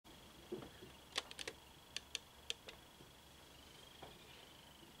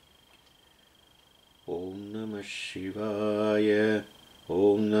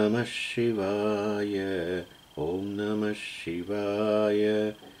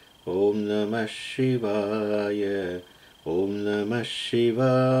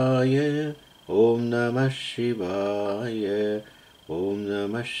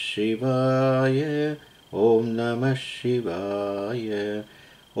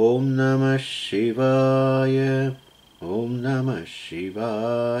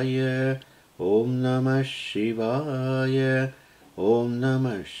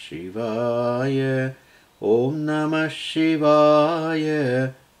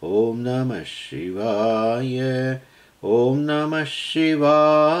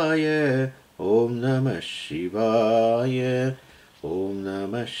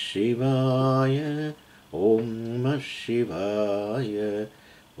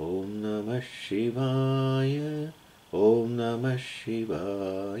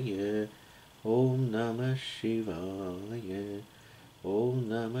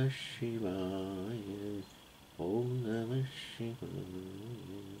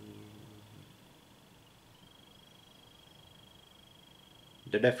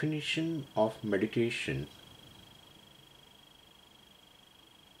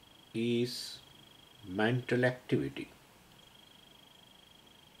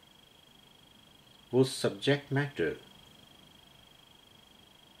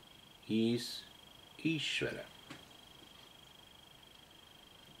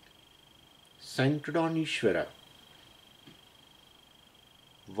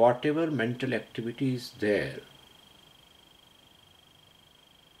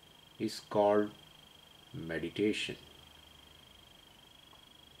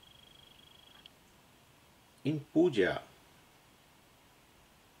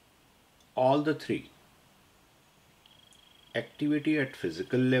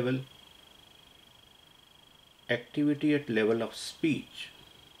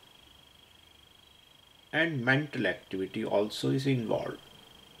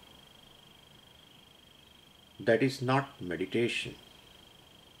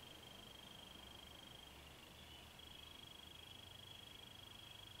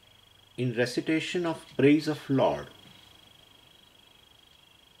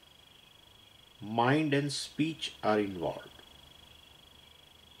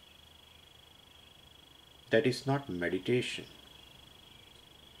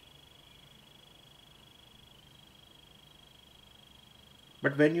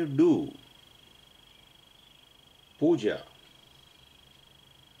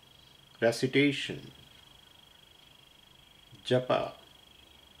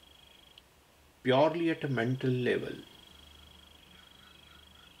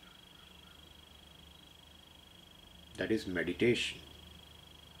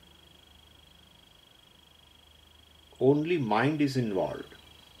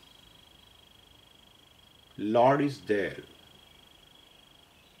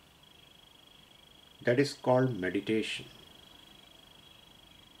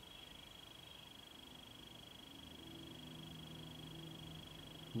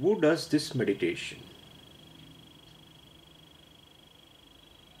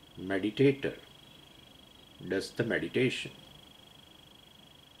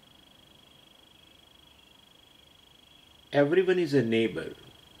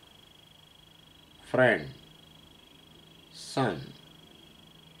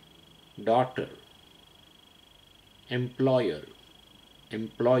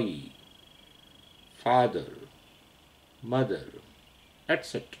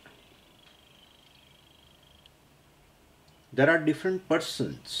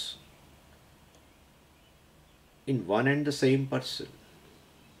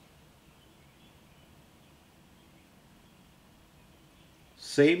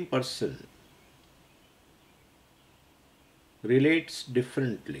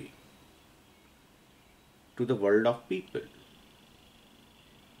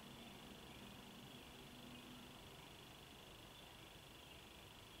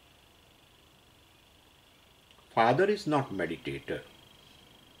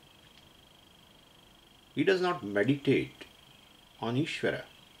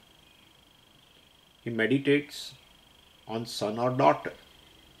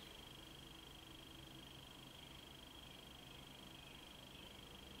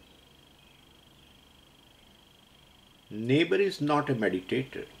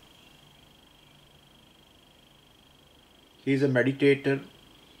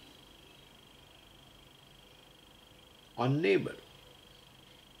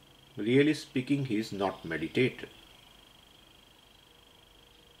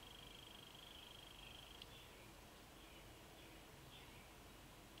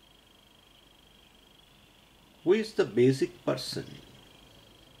is the basic person?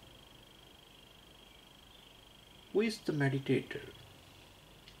 Who is the meditator?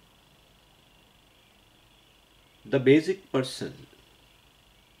 The basic person,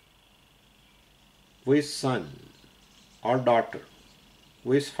 who is son or daughter,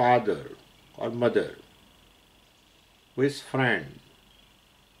 who is father or mother, who is friend,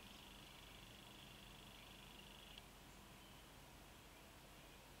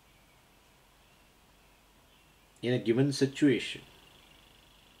 in a given situation,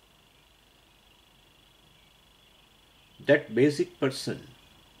 that basic person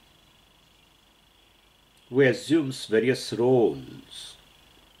who assumes various roles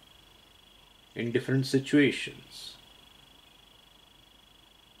in different situations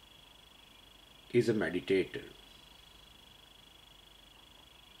is a meditator.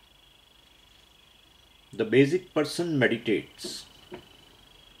 The basic person meditates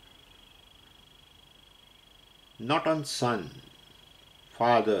not on son,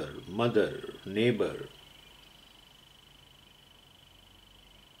 father, mother, neighbor,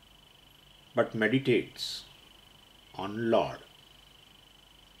 but meditates on Lord,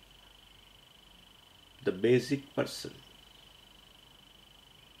 the basic person,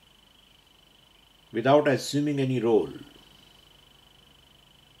 without assuming any role,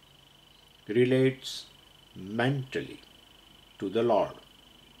 relates mentally to the Lord,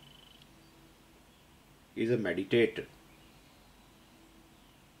 is a meditator.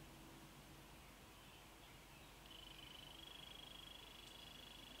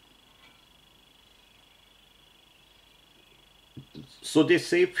 So they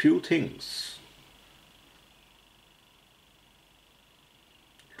say few things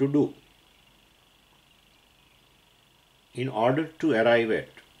to do in order to arrive at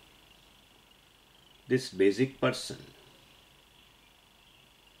this basic person.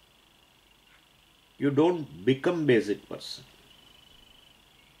 You don't become basic person.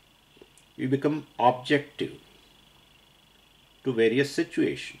 You become objective to various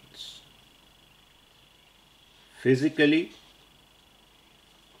situations, physically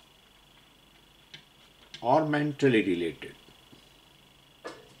or mentally related.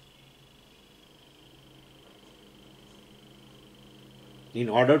 In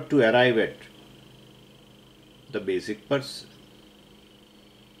order to arrive at the basic person,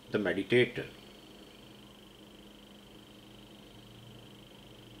 the meditator.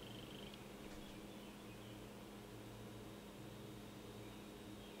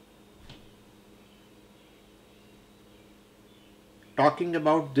 Talking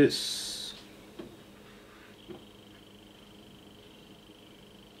about this,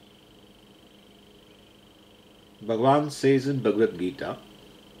 Bhagavan says in Bhagavad Gita,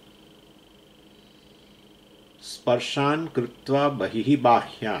 Sparshan krutva bahihi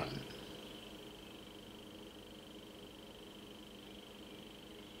bahyan.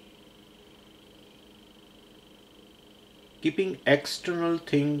 Keeping external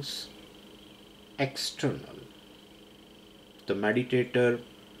things external, the meditator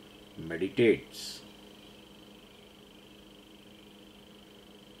meditates.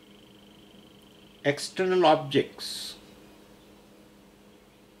 External objects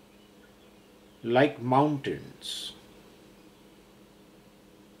like mountains,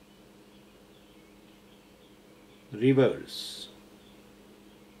 rivers,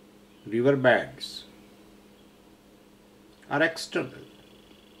 river beds are external.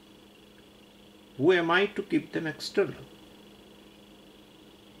 Who am I to keep them external?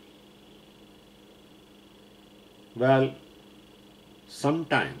 Well,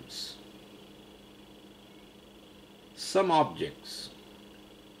 sometimes some objects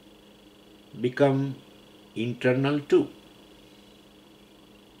become internal too.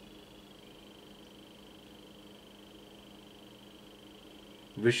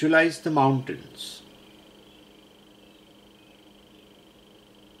 Visualize the mountains.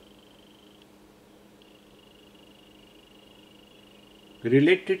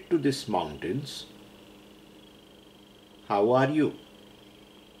 Related to these mountains, how are you?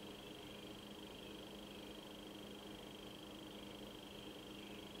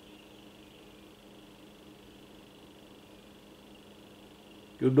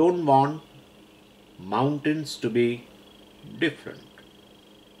 You don't want mountains to be different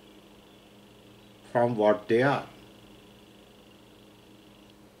from what they are.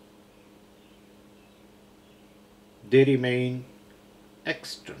 They remain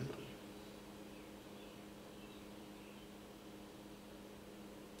external.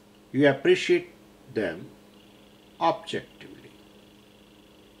 You appreciate them objectively.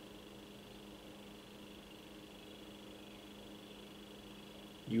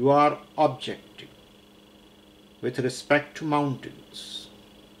 You are objective. with respect to mountains.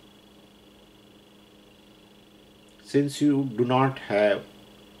 Since you do not have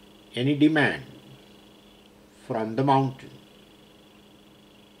any demand from the mountain,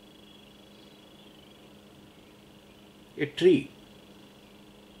 a tree,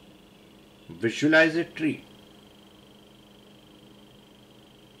 visualize a tree.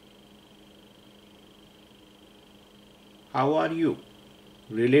 How are you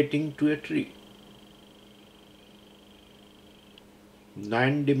relating to a tree?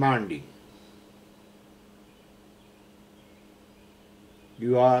 Non-demanding.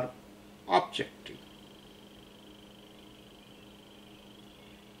 You are objective.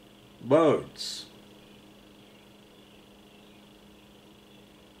 Birds,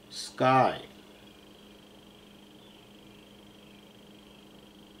 sky,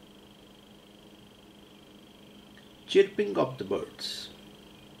 chirping of the birds,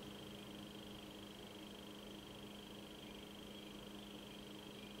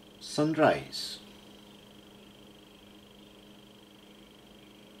 sunrise,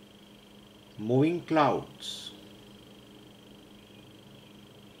 moving clouds,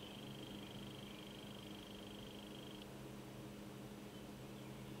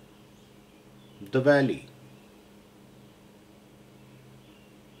 the valley,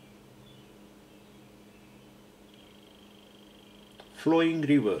 flowing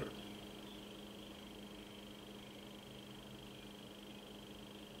river,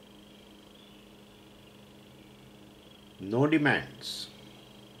 no demands.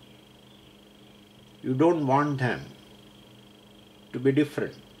 You don't want them to be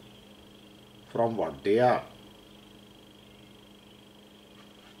different from what they are.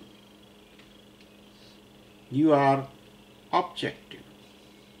 You are objective.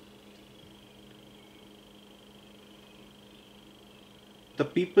 The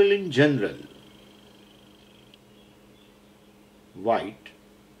people in general, white,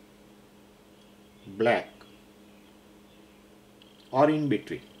 black, or in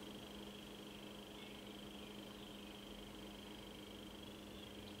between,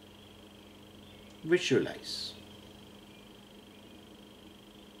 visualize.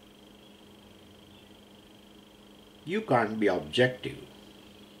 You can't be objective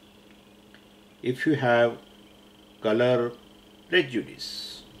if you have color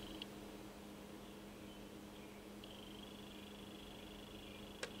prejudice.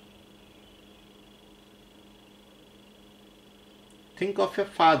 Think of a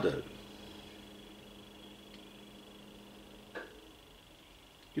father.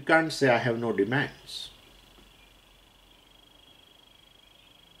 You can't say, I have no demands.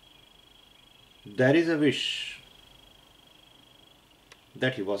 There is a wish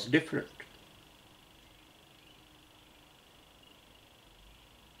that he was different.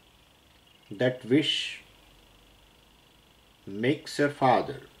 That wish makes your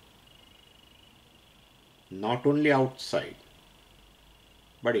father not only outside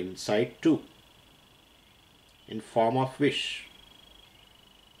but inside too, in form of wish.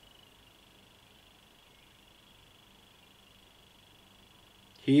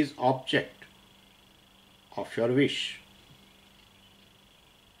 He is object of your wish.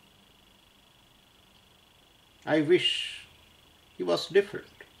 I wish he was different.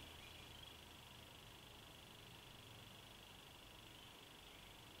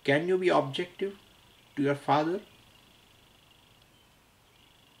 Can you be objective to your father?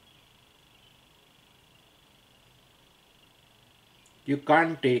 You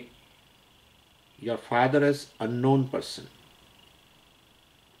can't take your father as unknown person.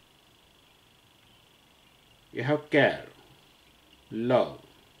 You have care, love.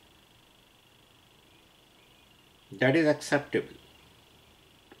 That is acceptable.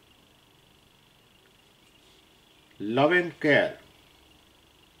 Love and care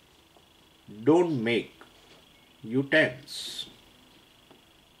don't make you tense,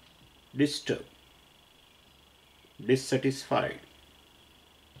 disturbed, dissatisfied.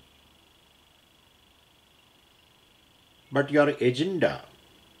 But your agenda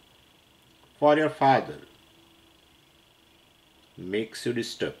for your father makes you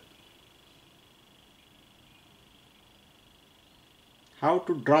disturbed. How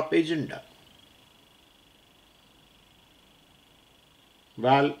to drop agenda?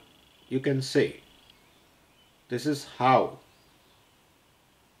 Well, you can say, this is how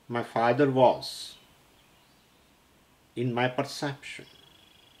my father was in my perception.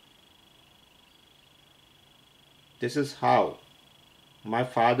 This is how my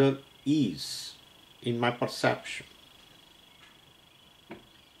father is in my perception.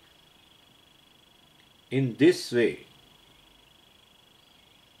 In this way,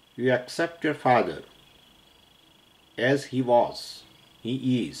 you accept your father as he was,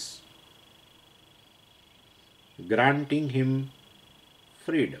 he is, granting him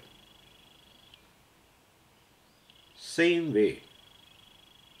freedom. Same way,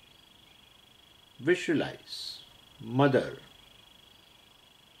 visualize mother,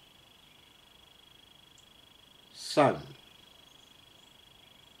 son,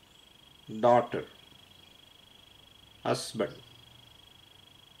 daughter, husband,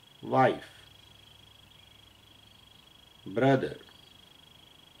 wife, brother,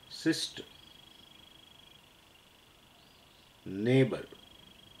 sister, neighbor,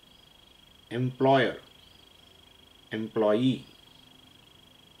 employer, employee.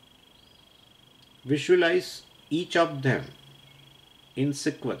 Visualize each of them in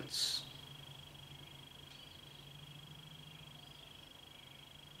sequence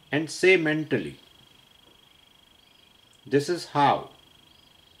and say mentally, this is how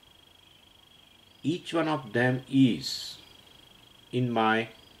each one of them is in my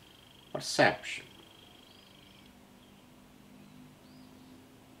perception.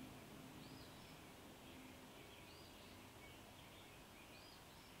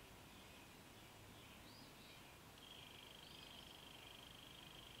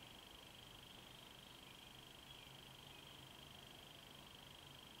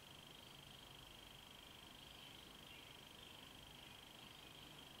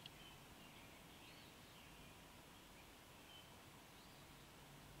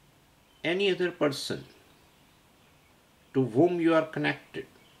 Any other person to whom you are connected,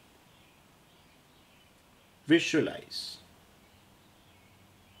 visualize.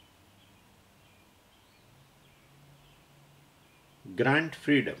 Grant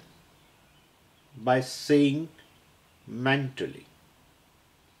freedom by saying mentally,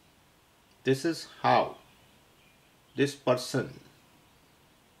 this is how this person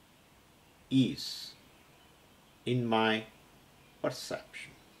is in my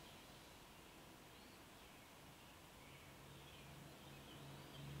perception.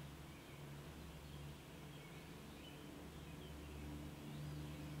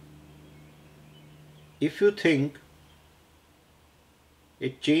 If you think a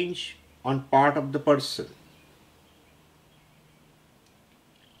change on part of the person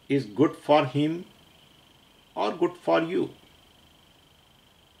is good for him or good for you,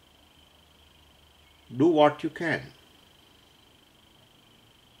 do what you can.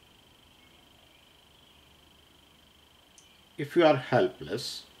 If you are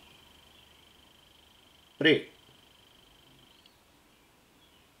helpless, pray.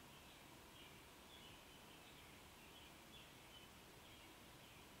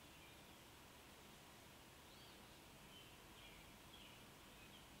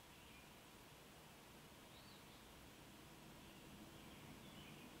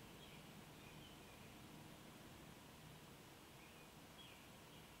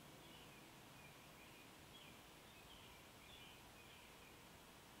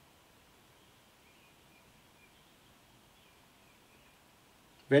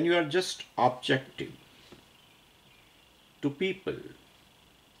 When you are just objective to people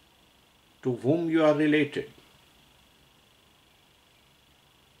to whom you are related,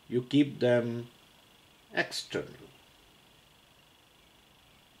 you keep them external.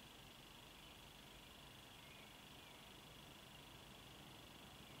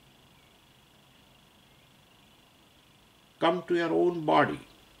 Come to your own body.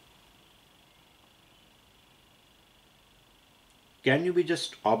 Can you be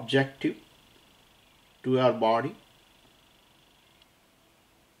just objective to your body?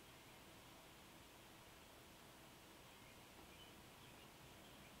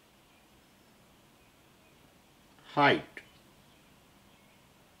 Height,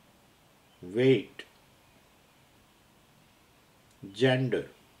 weight, gender,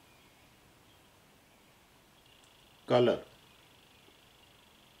 color,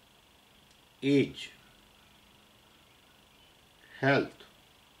 age, health,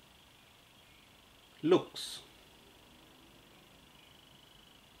 looks.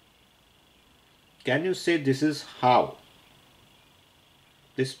 Can you say this is how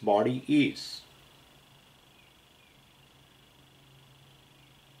this body is?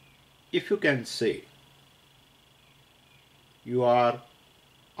 If you can say, you are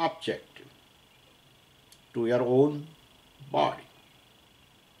objective to your own body.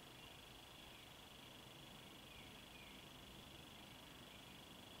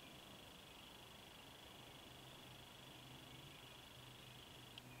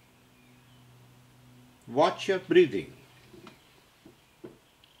 Watch your breathing.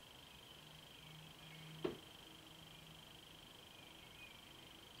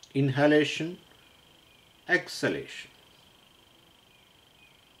 Inhalation, exhalation.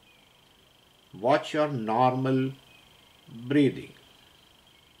 Watch your normal breathing.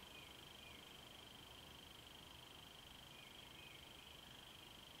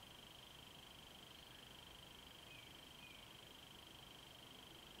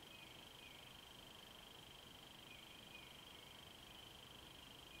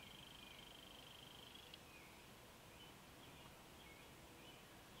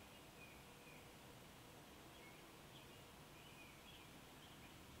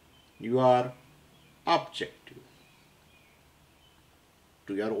 You are objective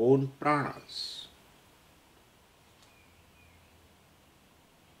to your own pranas.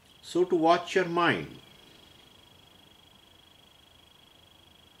 So to watch your mind,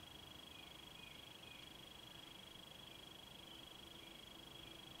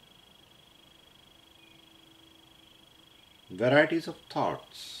 varieties of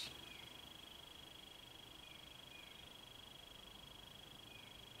thoughts.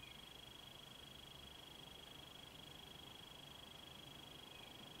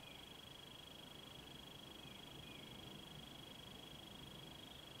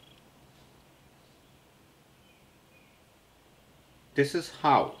 This is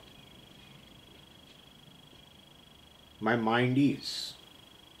how my mind is.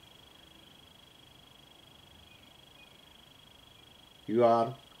 You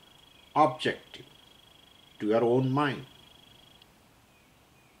are objective to your own mind.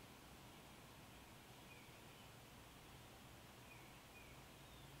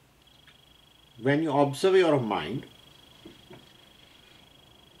 When you observe your mind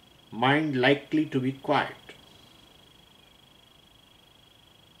likely to be quiet.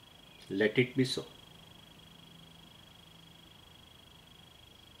 Let it be so.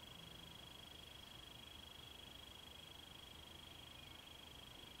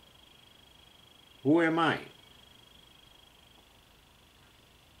 Who am I?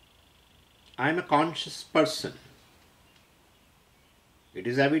 I am a conscious person. It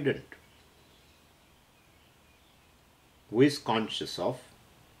is evident. Who is conscious of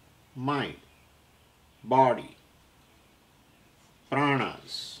mind, body,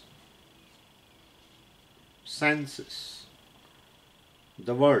 pranas, senses,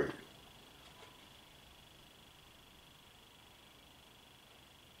 the world.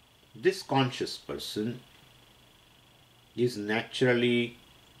 This conscious person is naturally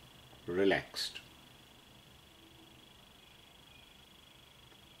relaxed.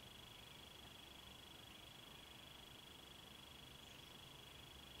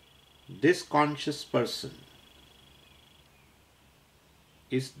 This conscious person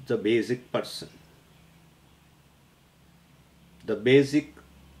is the basic person, the basic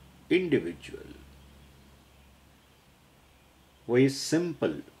individual who is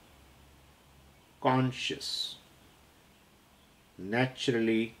simple, conscious,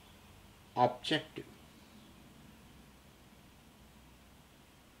 naturally objective.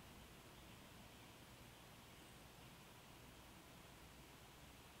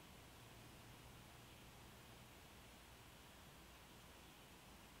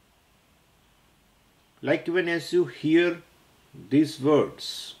 Like even as you hear these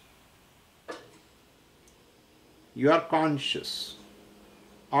words, you are conscious,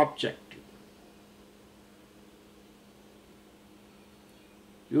 objective.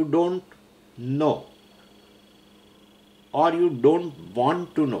 You don't know or you don't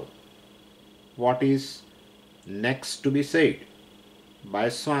want to know what is next to be said by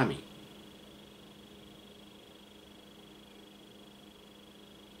Swami.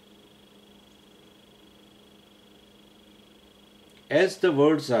 As the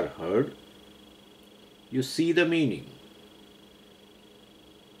words are heard, you see the meaning.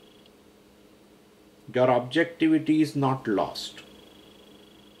 Your objectivity is not lost.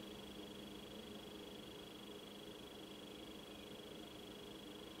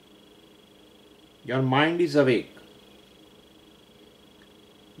 Your mind is awake.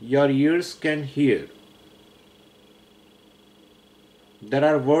 Your ears can hear. There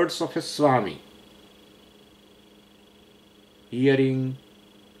are words of a Swami. Hearing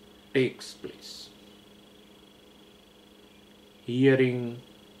takes place. Hearing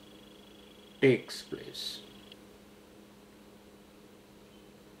takes place.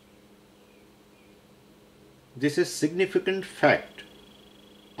 This is significant fact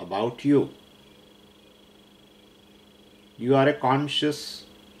about you. You are a conscious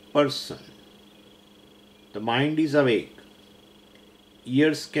person. The mind is awake.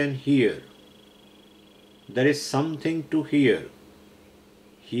 Ears can hear. There is something to hear.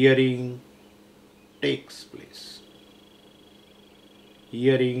 Hearing takes place.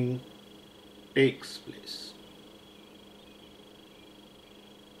 Hearing takes place.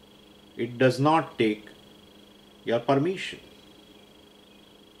 It does not take your permission.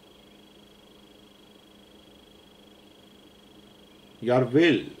 Your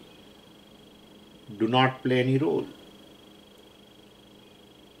will do not play any role.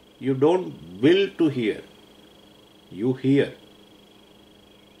 You don't will to hear, you hear.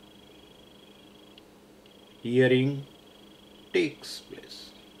 Hearing takes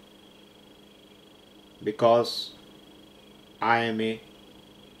place because I am a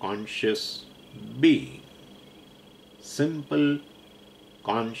conscious being, simple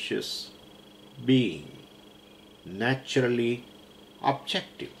conscious being, naturally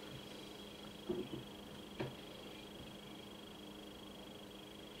objective.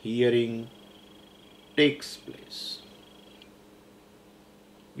 Hearing takes place.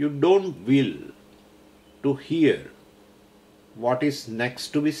 You don't will to hear what is next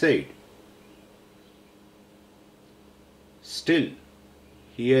to be said. Still,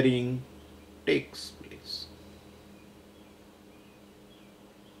 hearing takes place.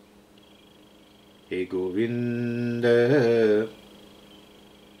 He Govinda,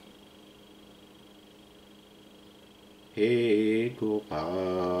 He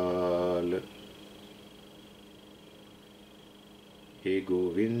Gopal, He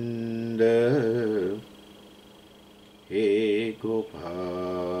Govinda, He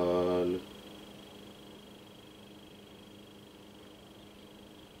Gopal.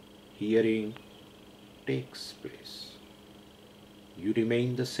 Hearing takes place. You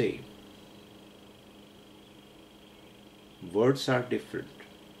remain the same. Words are different.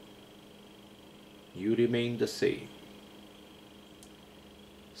 You remain the same.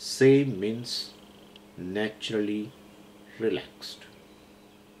 Same means naturally relaxed.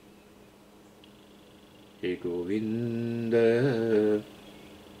 He Govinda,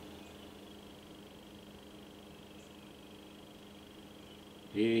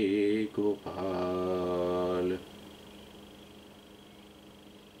 He Gopal.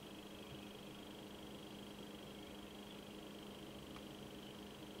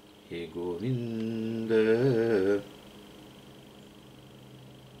 He Govinda,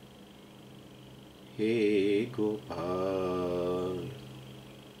 He Gopal.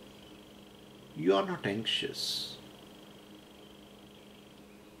 You are not anxious.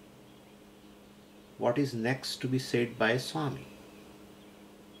 What is next to be said by Swami?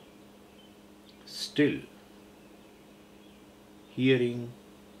 Still, hearing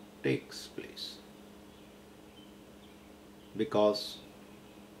takes place because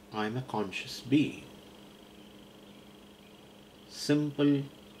I am a conscious being, simple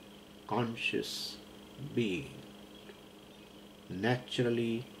conscious being,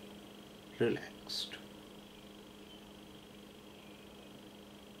 naturally relaxed.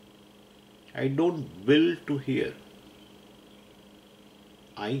 I don't will to hear,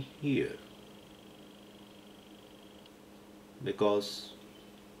 I hear because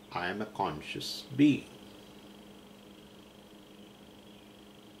I am a conscious being.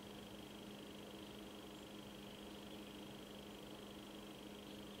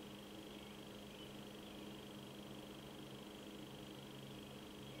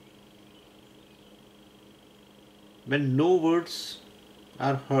 When no words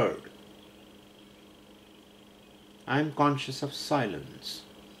are heard, I am conscious of silence.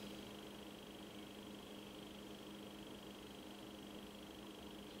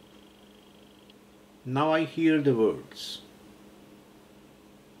 Now I hear the words.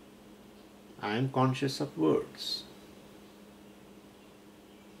 I am conscious of words.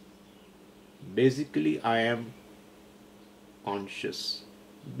 Basically, I am conscious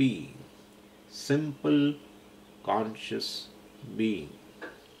being, simple conscious being,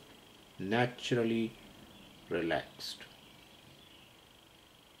 naturally relaxed.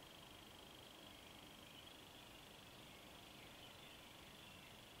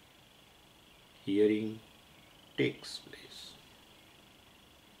 Hearing takes place.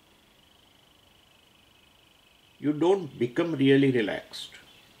 You don't become really relaxed.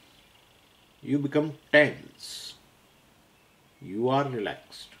 You become tense. You are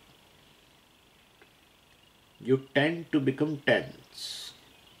relaxed. You tend to become tense.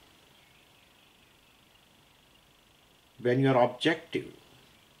 When you are objective,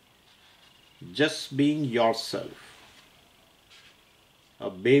 just being yourself,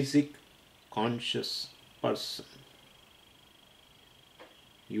 a basic conscious person,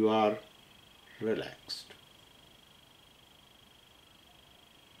 you are relaxed.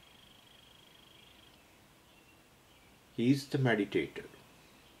 He is the meditator.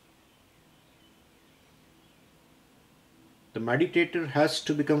 The meditator has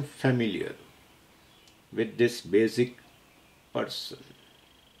to become familiar with this basic person.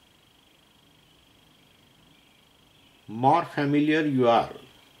 More familiar you are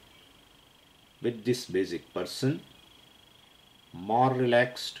with this basic person, more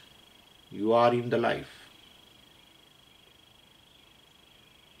relaxed you are in the life.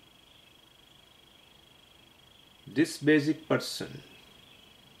 This basic person,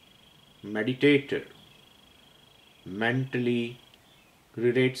 meditator, mentally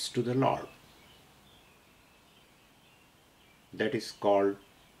relates to the Lord. That is called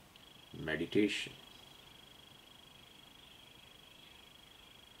meditation.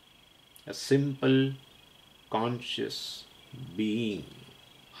 A simple, conscious being,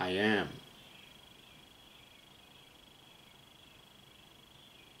 I am.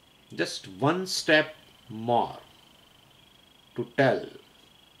 Just one step more to tell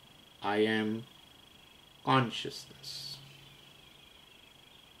I am consciousness.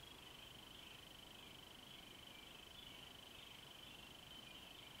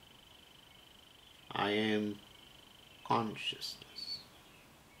 I am consciousness.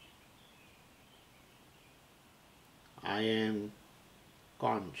 I am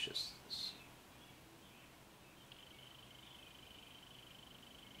consciousness.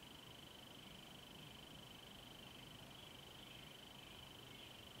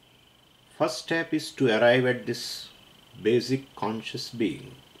 First step is to arrive at this basic conscious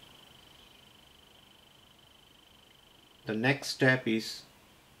being. The next step is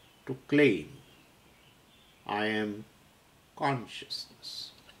to claim I am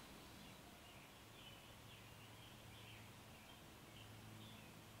consciousness.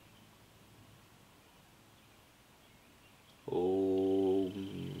 Om,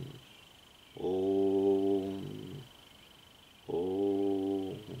 Om,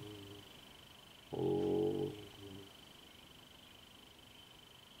 Om, Om.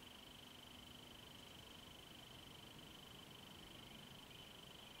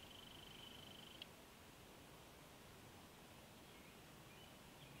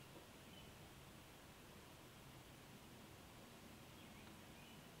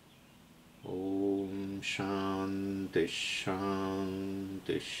 Om Shanti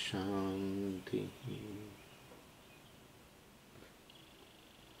Shanti Shanti.